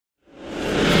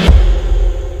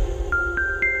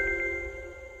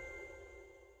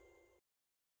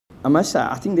I must say,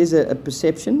 I think there's a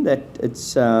perception that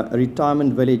it's a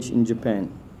retirement village in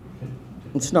Japan.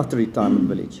 It's not a retirement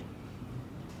village.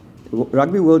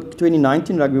 Rugby World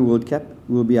 2019 Rugby World Cup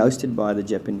will be hosted by the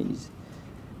Japanese.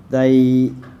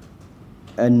 They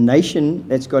a nation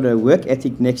that's got a work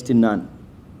ethic next to none.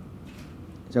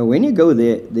 So when you go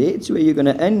there, it's where you're going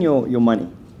to earn your money.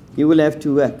 You will have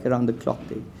to work around the clock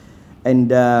there,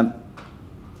 and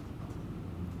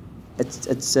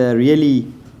it's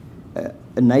really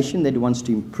a nation that wants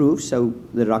to improve. So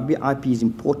the rugby IP is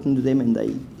important to them, and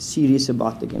they're serious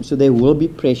about the game. So there will be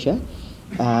pressure.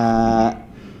 I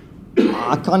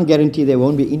can't guarantee there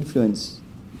won't be influence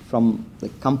from the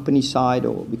company side,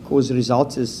 or because the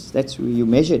results that's where you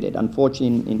measured it,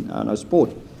 unfortunately, in our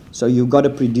sport. So you've got to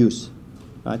produce,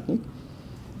 right, Nick?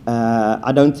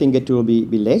 I don't think it will be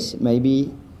less,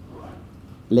 maybe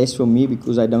less for me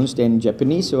because I don't stand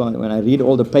Japanese, so when I read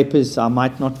all the papers, I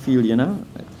might not feel,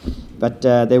 but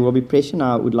there will be pressure, and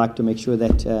I would like to make sure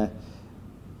that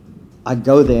I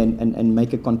go there and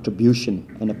make a contribution,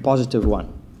 and a positive one.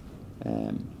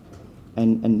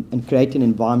 And create an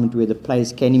environment where the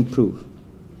players can improve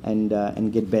and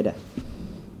get better.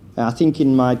 I think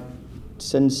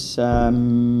since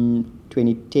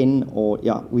 2010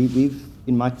 we've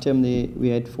in my term there we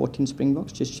had 14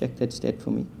 Springboks. Just check that stat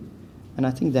for me. And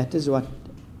I think that is what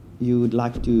you would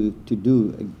like to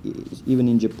do, even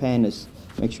in Japan, is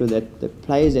make sure that the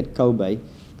players at Kobe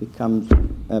become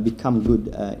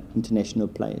good international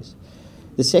players.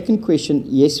 The second question,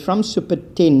 yes, from Super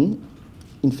 10.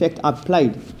 In fact, I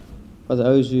played, for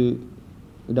those who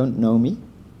don't know me,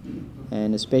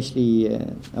 and especially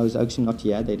those oaks who are not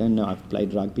here, they don't know I've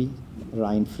played rugby.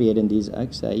 Ryan Freed and these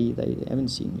oaks, they haven't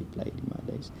seen me play in my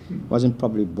days. Wasn't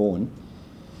probably born.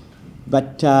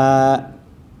 But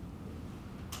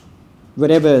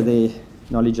whatever their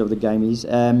knowledge of the game is,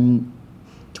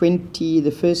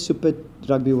 the first Super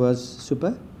Rugby was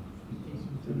Super?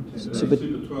 Super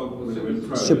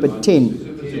 12, Super 10.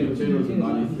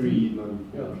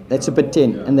 That's Super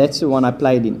 10, and that's the one I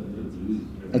played in.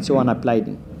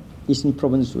 Eastern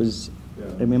Province was,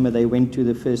 remember, they went to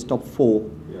the first top 4,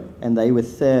 and they were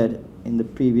third in the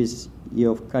previous year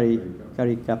of Curry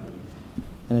Cup.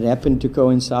 And it happened to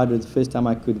coincide with the first time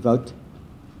I could vote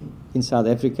in South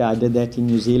Africa. I did that in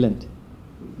New Zealand.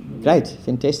 Great,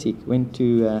 fantastic. Went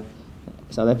to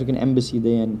South African embassy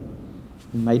there and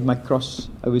made my cross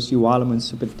overseas while I'm in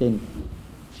Super 10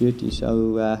 duty.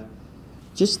 So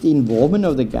just the involvement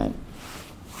of the game,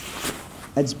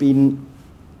 it's been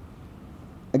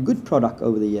a good product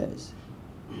over the years.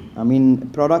 I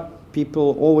mean,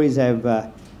 people always have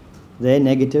their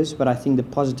negatives, but I think the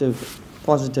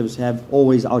positives have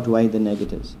always outweighed the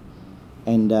negatives.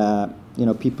 And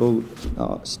people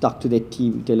are stuck to their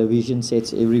television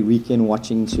sets every weekend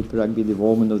watching Super Rugby, the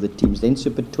involvement of the teams. Then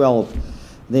Super 12.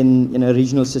 Then,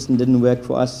 regional system didn't work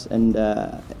for us, and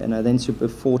then Super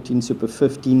 14, Super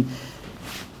 15.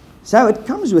 So it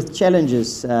comes with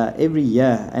challenges every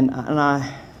year, and I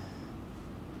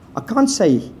can't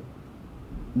say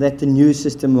that the new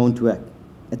system won't work.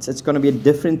 It's going to be a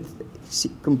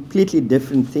completely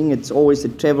different thing. It's always the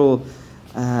travel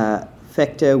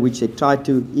factor, which they try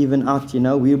to even out.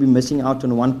 We'll be missing out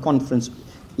on one conference,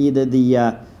 either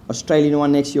the Australian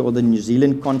one next year or the New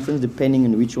Zealand conference, depending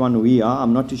on which one we are.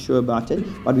 I'm not too sure about it,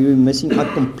 but we'll be missing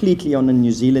out completely on the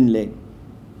New Zealand leg.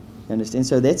 You understand?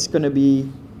 So that's going to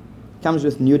comes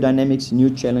with new dynamics, new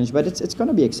challenge, but it's going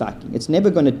to be exciting. It's never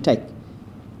going to take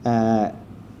the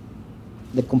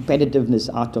competitiveness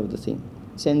out of the thing.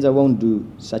 Senza won't do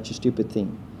such a stupid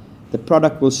thing. The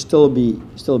product will still be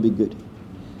good.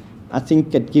 I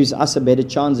think it gives us a better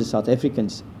chance as South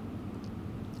Africans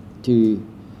to,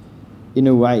 in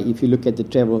a way, if you look at the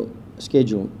travel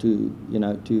schedule, to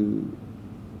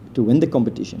win the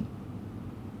competition.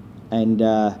 And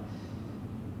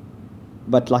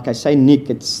but like I say,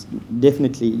 Nick, it's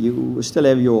definitely, you still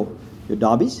have your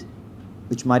derbies,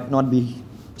 which might not be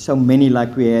so many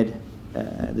like we had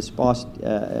this past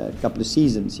couple of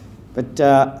seasons. But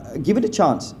give it a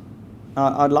chance.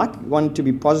 I'd like one to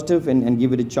be positive and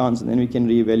give it a chance, and then we can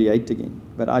reevaluate again.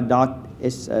 But I doubt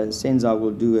Senza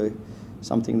will do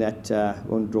something that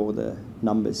won't draw the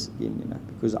numbers in,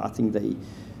 because I think hulle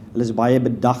is baie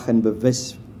bedag en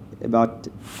bewus about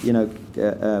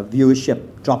viewership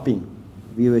dropping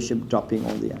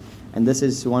all the year. And this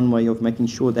is one way of making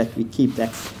sure that we keep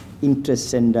that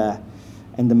interest and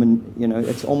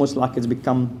it's almost like it's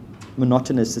become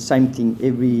monotonous, the same thing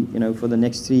every for the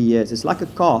next 3 years. It's like a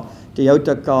car,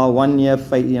 Toyota car, 1 year,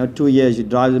 2 years you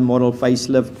drive the model,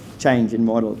 facelift, change in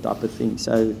model type of thing.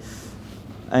 So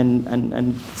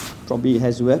and probably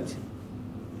has worked.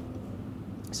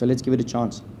 So let's give it a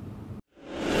chance.